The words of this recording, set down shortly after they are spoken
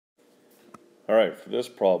Alright, for this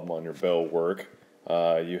problem on your bell work,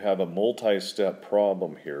 you have a multi-step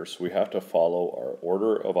problem here, so we have to follow our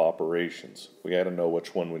order of operations. We got to know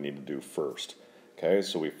which one we need to do first. Okay,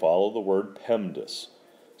 so we follow the word PEMDAS.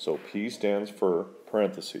 So P stands for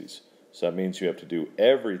parentheses. So that means you have to do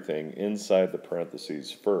everything inside the parentheses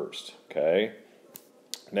first. Okay?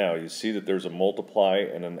 Now, you see that there's a multiply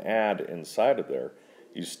and an add inside of there.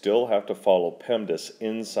 You still have to follow PEMDAS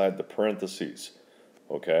inside the parentheses.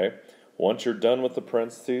 Okay? Once you're done with the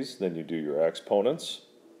parentheses, then you do your exponents,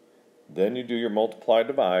 then you do your multiply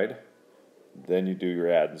divide, then you do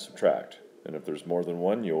your add and subtract. And if there's more than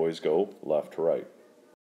one, you always go left to right.